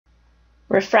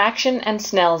Refraction and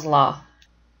Snell's law.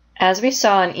 As we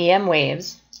saw in EM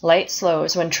waves, light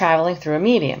slows when traveling through a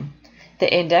medium. The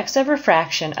index of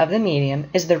refraction of the medium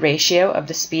is the ratio of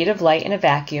the speed of light in a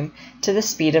vacuum to the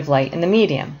speed of light in the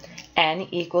medium, n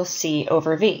equals c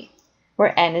over v,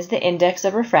 where n is the index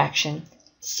of refraction,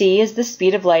 c is the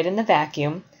speed of light in the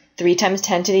vacuum, 3 times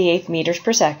 10 to the 8th meters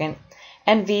per second,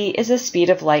 and v is the speed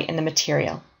of light in the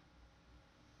material.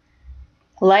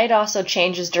 Light also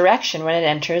changes direction when it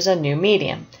enters a new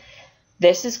medium.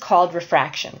 This is called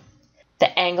refraction.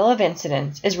 The angle of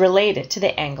incidence is related to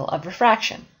the angle of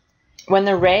refraction. When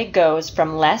the ray goes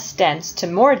from less dense to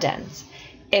more dense,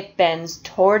 it bends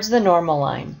towards the normal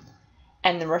line,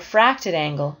 and the refracted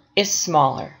angle is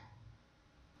smaller.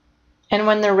 And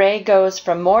when the ray goes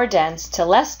from more dense to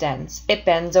less dense, it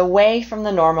bends away from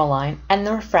the normal line, and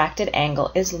the refracted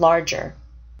angle is larger.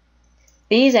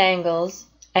 These angles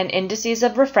and indices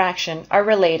of refraction are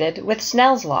related with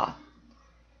Snell's law,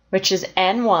 which is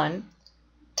n1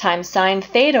 times sine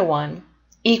theta 1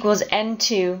 equals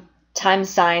n2 times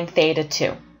sine theta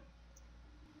 2.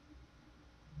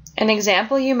 An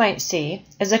example you might see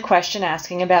is a question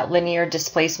asking about linear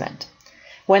displacement.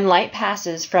 When light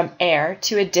passes from air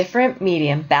to a different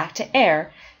medium back to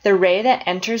air, the ray that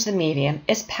enters the medium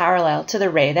is parallel to the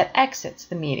ray that exits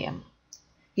the medium.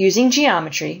 Using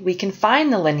geometry, we can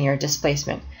find the linear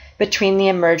displacement between the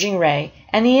emerging ray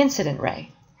and the incident ray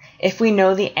if we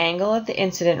know the angle of the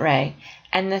incident ray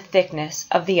and the thickness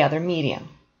of the other medium.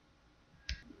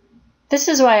 This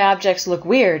is why objects look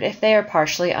weird if they are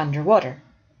partially underwater.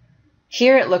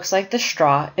 Here it looks like the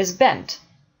straw is bent.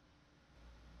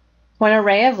 When a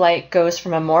ray of light goes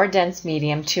from a more dense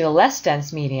medium to a less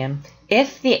dense medium,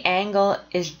 if the angle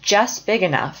is just big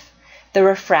enough, the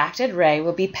refracted ray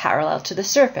will be parallel to the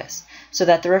surface, so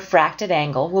that the refracted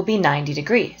angle will be 90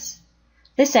 degrees.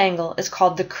 This angle is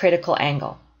called the critical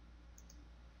angle.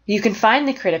 You can find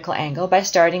the critical angle by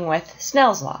starting with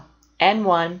Snell's law,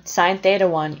 n1 sine theta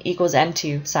 1 equals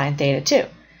n2 sine theta 2,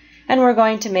 and we're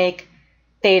going to make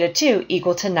theta 2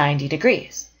 equal to 90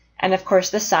 degrees, and of course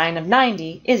the sine of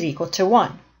 90 is equal to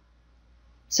 1.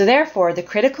 So therefore the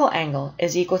critical angle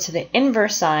is equal to the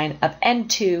inverse sine of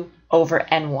n2 over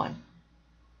n1.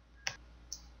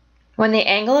 When the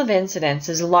angle of incidence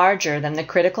is larger than the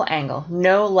critical angle,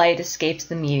 no light escapes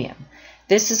the medium.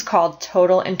 This is called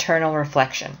total internal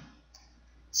reflection.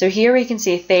 So here we can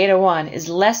see theta 1 is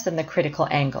less than the critical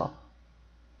angle.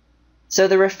 So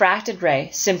the refracted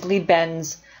ray simply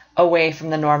bends away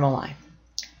from the normal line.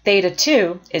 Theta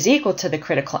 2 is equal to the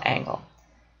critical angle.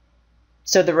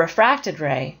 So the refracted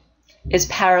ray is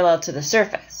parallel to the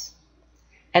surface.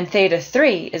 And theta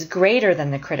 3 is greater than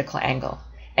the critical angle.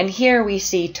 And here we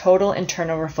see total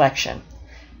internal reflection.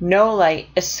 No light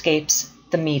escapes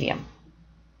the medium.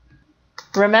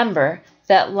 Remember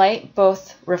that light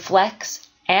both reflects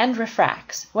and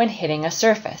refracts when hitting a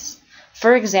surface.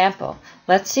 For example,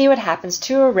 let's see what happens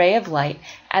to a ray of light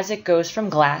as it goes from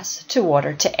glass to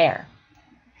water to air.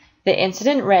 The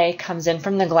incident ray comes in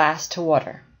from the glass to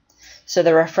water. So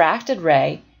the refracted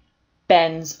ray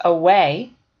bends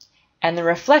away, and the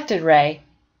reflected ray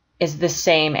is the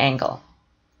same angle.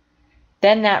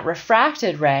 Then that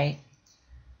refracted ray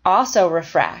also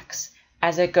refracts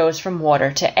as it goes from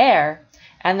water to air,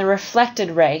 and the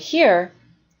reflected ray here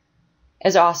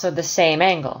is also the same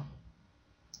angle.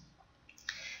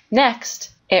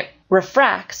 Next, it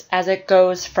refracts as it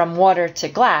goes from water to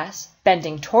glass,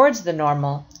 bending towards the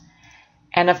normal,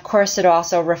 and of course it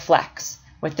also reflects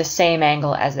with the same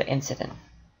angle as the incident.